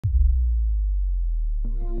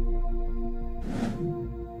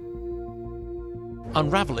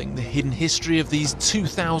Unravelling the hidden history of these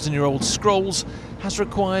 2,000-year-old scrolls has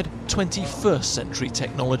required 21st century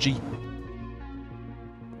technology.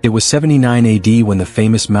 It was 79 AD when the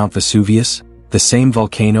famous Mount Vesuvius, the same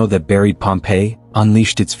volcano that buried Pompeii,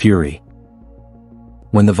 unleashed its fury.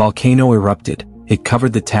 When the volcano erupted, it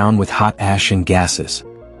covered the town with hot ash and gases.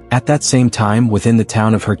 At that same time, within the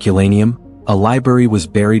town of Herculaneum, a library was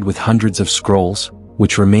buried with hundreds of scrolls,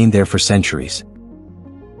 which remained there for centuries.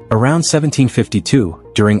 Around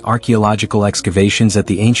 1752, during archaeological excavations at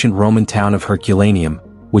the ancient Roman town of Herculaneum,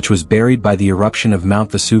 which was buried by the eruption of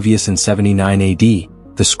Mount Vesuvius in 79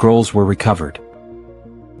 AD, the scrolls were recovered.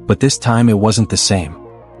 But this time it wasn't the same.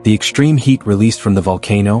 The extreme heat released from the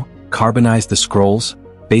volcano carbonized the scrolls,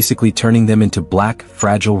 basically turning them into black,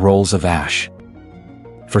 fragile rolls of ash.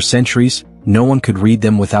 For centuries, no one could read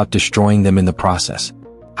them without destroying them in the process.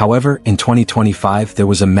 However, in 2025 there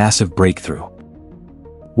was a massive breakthrough.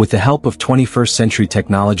 With the help of 21st century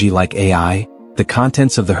technology like AI, the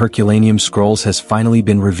contents of the Herculaneum scrolls has finally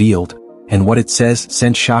been revealed, and what it says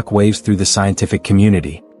sent shock waves through the scientific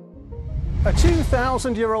community. A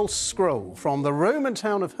 2,000-year-old scroll from the Roman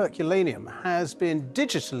town of Herculaneum has been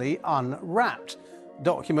digitally unwrapped. The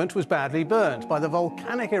document was badly burned by the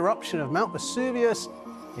volcanic eruption of Mount Vesuvius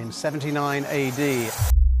in 79 AD.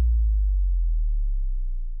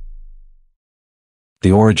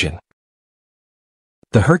 The origin.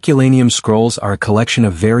 The Herculaneum scrolls are a collection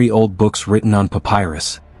of very old books written on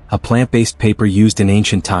papyrus, a plant-based paper used in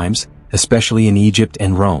ancient times, especially in Egypt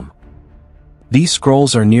and Rome. These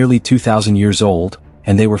scrolls are nearly 2,000 years old,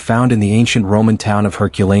 and they were found in the ancient Roman town of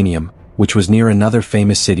Herculaneum, which was near another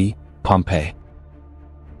famous city, Pompeii.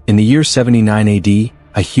 In the year 79 AD,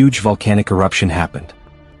 a huge volcanic eruption happened.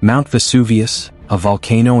 Mount Vesuvius, a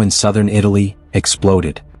volcano in southern Italy,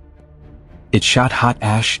 exploded. It shot hot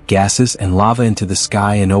ash, gases, and lava into the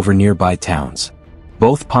sky and over nearby towns.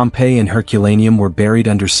 Both Pompeii and Herculaneum were buried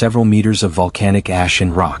under several meters of volcanic ash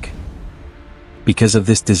and rock. Because of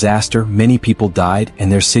this disaster, many people died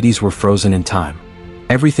and their cities were frozen in time.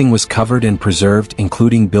 Everything was covered and preserved,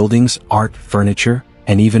 including buildings, art, furniture,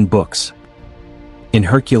 and even books. In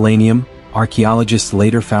Herculaneum, archaeologists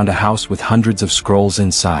later found a house with hundreds of scrolls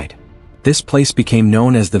inside. This place became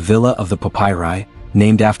known as the Villa of the Papyri,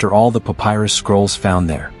 named after all the papyrus scrolls found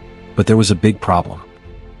there. But there was a big problem.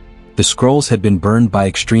 The scrolls had been burned by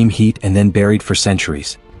extreme heat and then buried for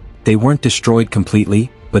centuries. They weren't destroyed completely,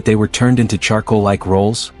 but they were turned into charcoal-like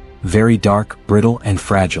rolls, very dark, brittle, and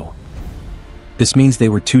fragile. This means they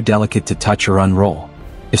were too delicate to touch or unroll.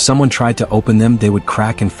 If someone tried to open them, they would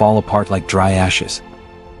crack and fall apart like dry ashes.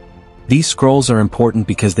 These scrolls are important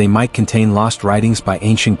because they might contain lost writings by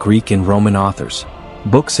ancient Greek and Roman authors,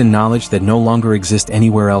 books and knowledge that no longer exist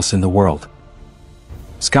anywhere else in the world.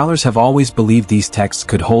 Scholars have always believed these texts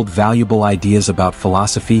could hold valuable ideas about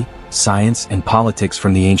philosophy, science, and politics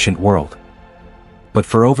from the ancient world. But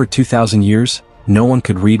for over 2,000 years, no one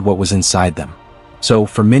could read what was inside them. So,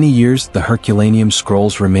 for many years, the Herculaneum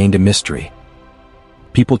scrolls remained a mystery.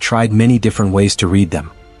 People tried many different ways to read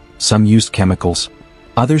them. Some used chemicals.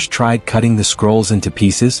 Others tried cutting the scrolls into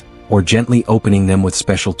pieces, or gently opening them with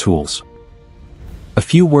special tools. A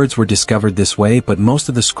few words were discovered this way, but most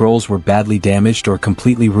of the scrolls were badly damaged or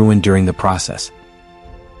completely ruined during the process.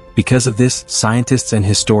 Because of this, scientists and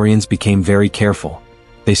historians became very careful.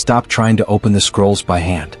 They stopped trying to open the scrolls by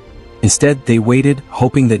hand. Instead, they waited,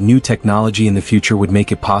 hoping that new technology in the future would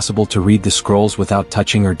make it possible to read the scrolls without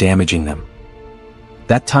touching or damaging them.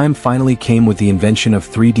 That time finally came with the invention of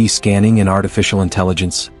 3D scanning and artificial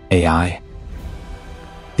intelligence, AI.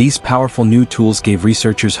 These powerful new tools gave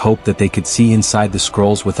researchers hope that they could see inside the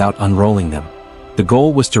scrolls without unrolling them. The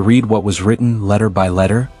goal was to read what was written letter by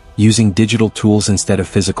letter, using digital tools instead of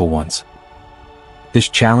physical ones. This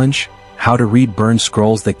challenge, how to read burned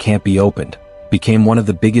scrolls that can't be opened, became one of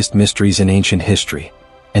the biggest mysteries in ancient history.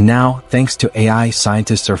 And now, thanks to AI,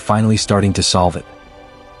 scientists are finally starting to solve it.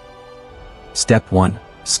 Step 1.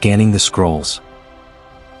 Scanning the scrolls.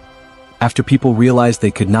 After people realized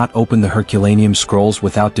they could not open the Herculaneum scrolls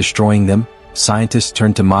without destroying them, scientists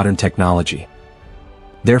turned to modern technology.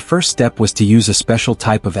 Their first step was to use a special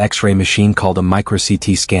type of X-ray machine called a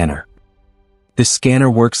micro-CT scanner. This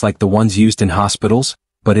scanner works like the ones used in hospitals,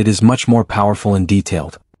 but it is much more powerful and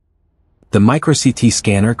detailed. The micro-CT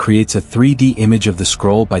scanner creates a 3D image of the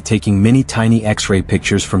scroll by taking many tiny X-ray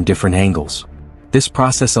pictures from different angles. This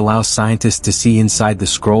process allows scientists to see inside the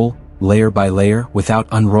scroll, layer by layer, without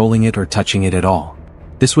unrolling it or touching it at all.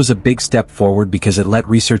 This was a big step forward because it let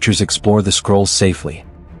researchers explore the scrolls safely.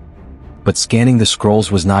 But scanning the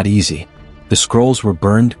scrolls was not easy. The scrolls were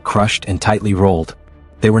burned, crushed, and tightly rolled.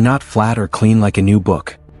 They were not flat or clean like a new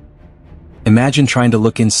book. Imagine trying to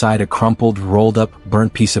look inside a crumpled, rolled-up,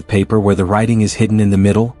 burnt piece of paper where the writing is hidden in the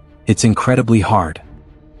middle. It's incredibly hard.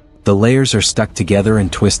 The layers are stuck together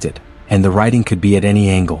and twisted, and the writing could be at any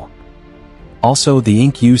angle. Also, the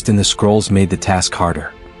ink used in the scrolls made the task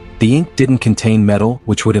harder. The ink didn't contain metal,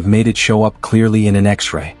 which would have made it show up clearly in an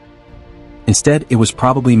X-ray. Instead, it was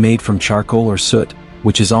probably made from charcoal or soot,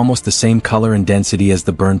 which is almost the same color and density as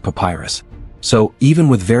the burned papyrus. So, even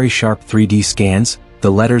with very sharp 3D scans,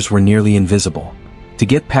 the letters were nearly invisible. To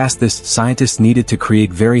get past this, scientists needed to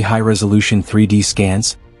create very high-resolution 3D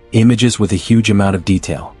scans, images with a huge amount of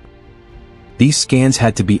detail. These scans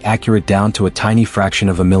had to be accurate down to a tiny fraction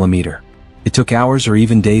of a millimeter. It took hours or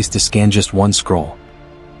even days to scan just one scroll.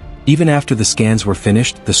 Even after the scans were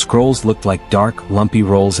finished, the scrolls looked like dark, lumpy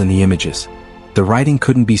rolls in the images. The writing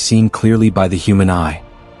couldn't be seen clearly by the human eye.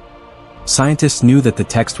 Scientists knew that the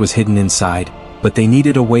text was hidden inside, but they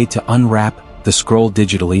needed a way to unwrap the scroll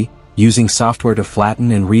digitally, using software to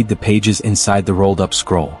flatten and read the pages inside the rolled-up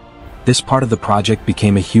scroll. This part of the project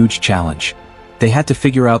became a huge challenge. They had to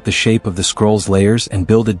figure out the shape of the scroll's layers and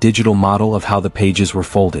build a digital model of how the pages were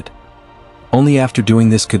folded. Only after doing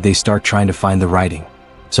this could they start trying to find the writing.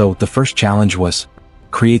 So, the first challenge was,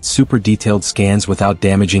 create super detailed scans without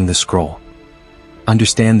damaging the scroll.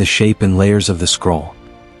 Understand the shape and layers of the scroll.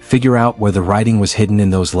 Figure out where the writing was hidden in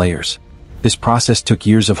those layers. This process took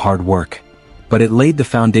years of hard work. But it laid the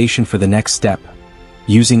foundation for the next step,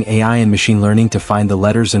 using AI and machine learning to find the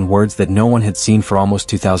letters and words that no one had seen for almost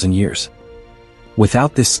 2,000 years.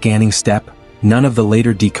 Without this scanning step, none of the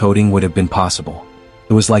later decoding would have been possible.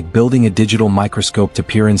 It was like building a digital microscope to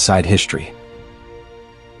peer inside history.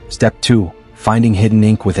 Step 2. Finding hidden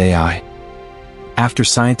ink with AI. After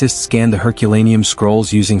scientists scanned the Herculaneum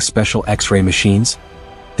scrolls using special X-ray machines,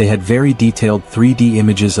 they had very detailed 3D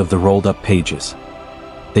images of the rolled-up pages.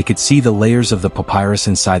 They could see the layers of the papyrus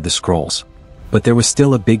inside the scrolls. But there was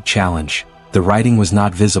still a big challenge. The writing was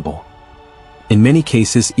not visible. In many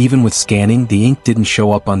cases, even with scanning, the ink didn't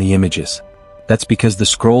show up on the images. That's because the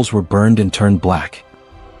scrolls were burned and turned black.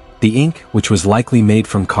 The ink, which was likely made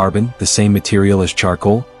from carbon, the same material as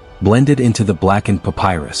charcoal, blended into the blackened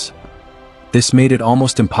papyrus. This made it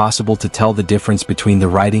almost impossible to tell the difference between the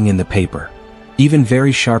writing and the paper. Even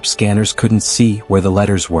very sharp scanners couldn't see where the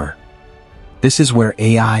letters were. This is where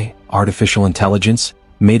AI, artificial intelligence,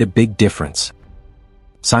 made a big difference.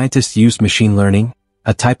 Scientists used machine learning,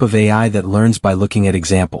 a type of AI that learns by looking at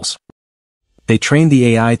examples. They trained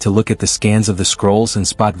the AI to look at the scans of the scrolls and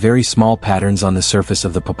spot very small patterns on the surface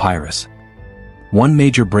of the papyrus. One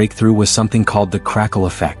major breakthrough was something called the crackle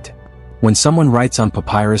effect. When someone writes on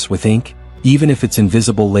papyrus with ink, even if it's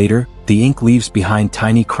invisible later, the ink leaves behind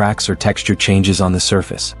tiny cracks or texture changes on the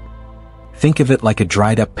surface. Think of it like a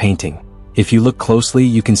dried-up painting. If you look closely,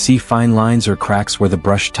 you can see fine lines or cracks where the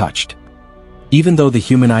brush touched. Even though the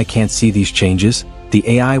human eye can't see these changes, the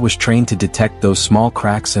AI was trained to detect those small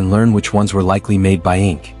cracks and learn which ones were likely made by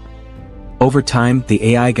ink. Over time,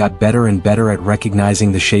 the AI got better and better at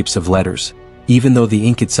recognizing the shapes of letters, even though the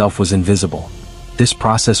ink itself was invisible. This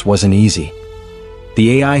process wasn't easy.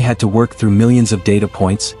 The AI had to work through millions of data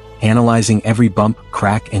points, analyzing every bump,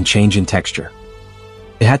 crack, and change in texture.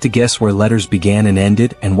 It had to guess where letters began and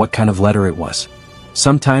ended and what kind of letter it was.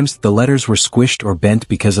 Sometimes, the letters were squished or bent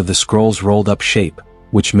because of the scroll's rolled-up shape,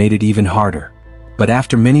 which made it even harder. But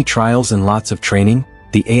after many trials and lots of training,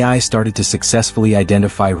 the AI started to successfully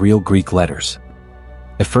identify real Greek letters.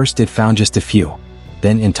 At first it found just a few,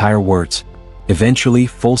 then entire words. Eventually,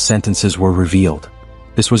 full sentences were revealed.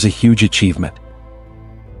 This was a huge achievement.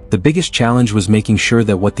 The biggest challenge was making sure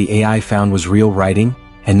that what the AI found was real writing,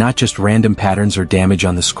 and not just random patterns or damage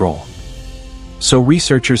on the scroll. So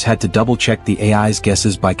researchers had to double-check the AI's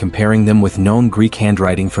guesses by comparing them with known Greek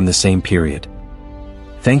handwriting from the same period.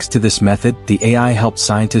 Thanks to this method, the AI helped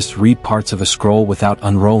scientists read parts of a scroll without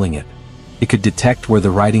unrolling it. It could detect where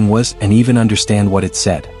the writing was and even understand what it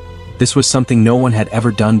said. This was something no one had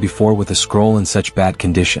ever done before with a scroll in such bad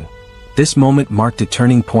condition. This moment marked a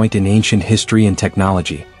turning point in ancient history and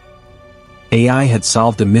technology. AI had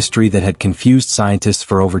solved a mystery that had confused scientists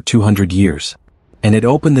for over 200 years. And it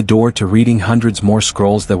opened the door to reading hundreds more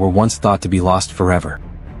scrolls that were once thought to be lost forever.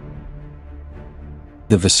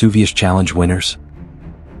 The Vesuvius Challenge winners.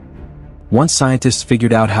 Once scientists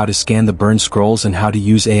figured out how to scan the burned scrolls and how to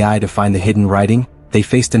use AI to find the hidden writing, they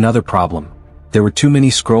faced another problem. There were too many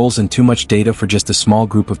scrolls and too much data for just a small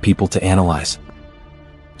group of people to analyze.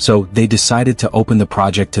 So, they decided to open the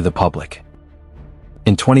project to the public.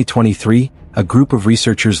 In 2023, a group of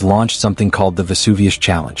researchers launched something called the Vesuvius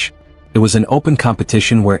Challenge. It was an open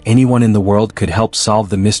competition where anyone in the world could help solve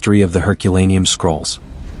the mystery of the Herculaneum scrolls.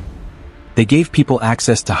 They gave people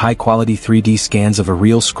access to high-quality 3D scans of a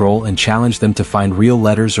real scroll and challenged them to find real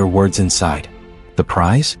letters or words inside. The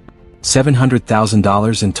prize?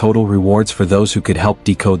 $700,000 in total rewards for those who could help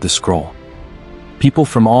decode the scroll. People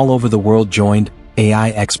from all over the world joined, AI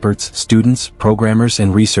experts, students, programmers,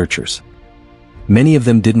 and researchers. Many of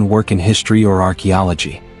them didn't work in history or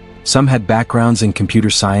archaeology. Some had backgrounds in computer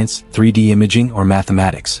science, 3D imaging, or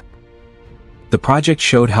mathematics. The project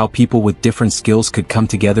showed how people with different skills could come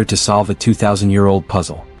together to solve a 2,000-year-old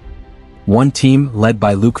puzzle. One team, led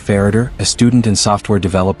by Luke Ferreter, a student and software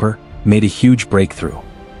developer, made a huge breakthrough.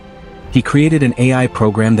 He created an AI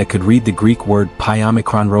program that could read the Greek word pi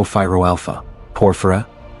omicron rho phi rho alpha, porphyra,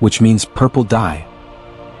 which means purple dye,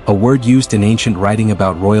 a word used in ancient writing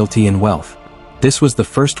about royalty and wealth. This was the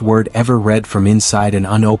first word ever read from inside an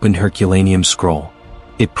unopened Herculaneum scroll.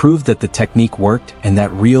 It proved that the technique worked and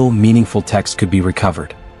that real, meaningful text could be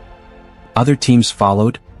recovered. Other teams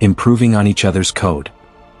followed, improving on each other's code.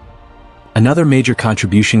 Another major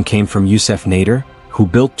contribution came from Yusef Nader, who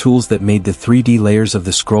built tools that made the 3D layers of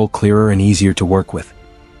the scroll clearer and easier to work with.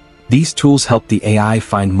 These tools helped the AI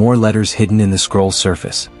find more letters hidden in the scroll's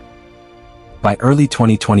surface. By early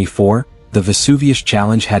 2024, the Vesuvius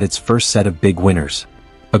challenge had its first set of big winners.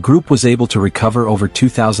 A group was able to recover over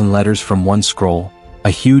 2,000 letters from one scroll, a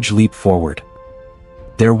huge leap forward.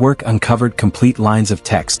 Their work uncovered complete lines of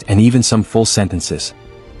text and even some full sentences.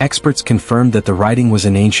 Experts confirmed that the writing was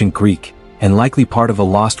in ancient Greek, and likely part of a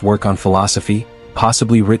lost work on philosophy,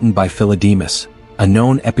 possibly written by Philodemus, a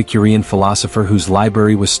known Epicurean philosopher whose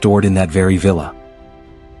library was stored in that very villa.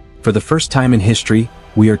 For the first time in history,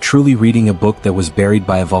 we are truly reading a book that was buried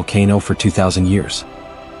by a volcano for 2,000 years.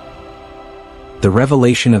 The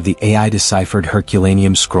revelation of the AI-deciphered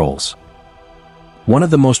Herculaneum scrolls. One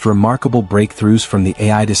of the most remarkable breakthroughs from the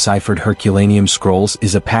AI-deciphered Herculaneum scrolls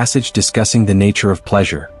is a passage discussing the nature of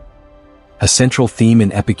pleasure, a central theme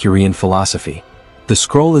in Epicurean philosophy. The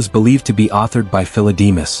scroll is believed to be authored by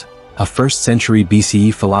Philodemus, a 1st century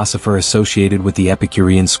BCE philosopher associated with the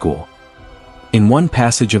Epicurean school. In one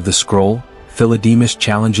passage of the scroll, Philodemus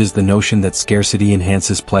challenges the notion that scarcity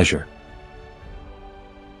enhances pleasure.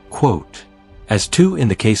 Quote, "As too in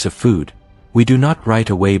the case of food, we do not right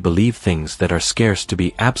away believe things that are scarce to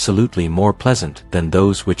be absolutely more pleasant than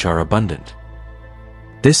those which are abundant."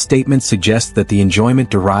 This statement suggests that the enjoyment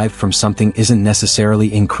derived from something isn't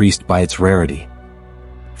necessarily increased by its rarity.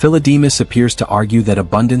 Philodemus appears to argue that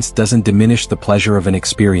abundance doesn't diminish the pleasure of an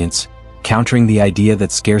experience, countering the idea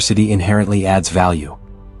that scarcity inherently adds value.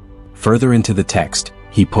 Further into the text,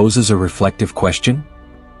 he poses a reflective question.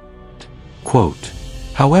 Quote,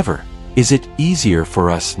 "However, is it easier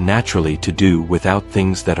for us naturally to do without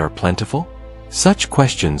things that are plentiful? Such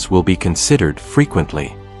questions will be considered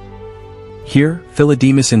frequently." Here,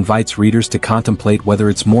 Philodemus invites readers to contemplate whether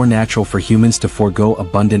it's more natural for humans to forego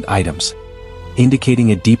abundant items,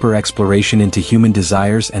 indicating a deeper exploration into human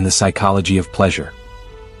desires and the psychology of pleasure.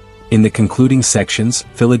 In the concluding sections,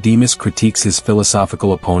 Philodemus critiques his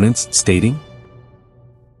philosophical opponents, stating,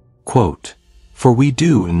 Quote, "For we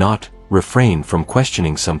do not refrain from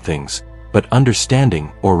questioning some things, but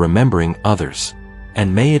understanding or remembering others.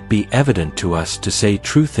 And may it be evident to us to say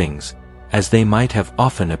true things, as they might have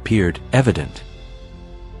often appeared evident."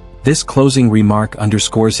 This closing remark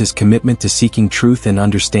underscores his commitment to seeking truth and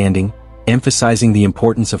understanding, emphasizing the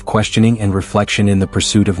importance of questioning and reflection in the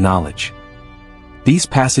pursuit of knowledge. These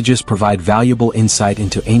passages provide valuable insight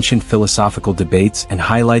into ancient philosophical debates and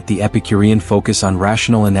highlight the Epicurean focus on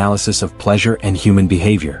rational analysis of pleasure and human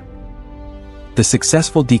behavior. The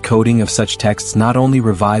successful decoding of such texts not only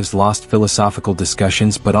revives lost philosophical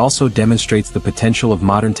discussions but also demonstrates the potential of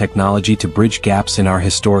modern technology to bridge gaps in our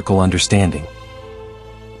historical understanding.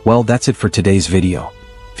 Well, that's it for today's video.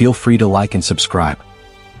 Feel free to like and subscribe.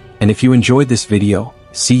 And if you enjoyed this video,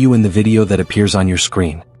 see you in the video that appears on your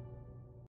screen.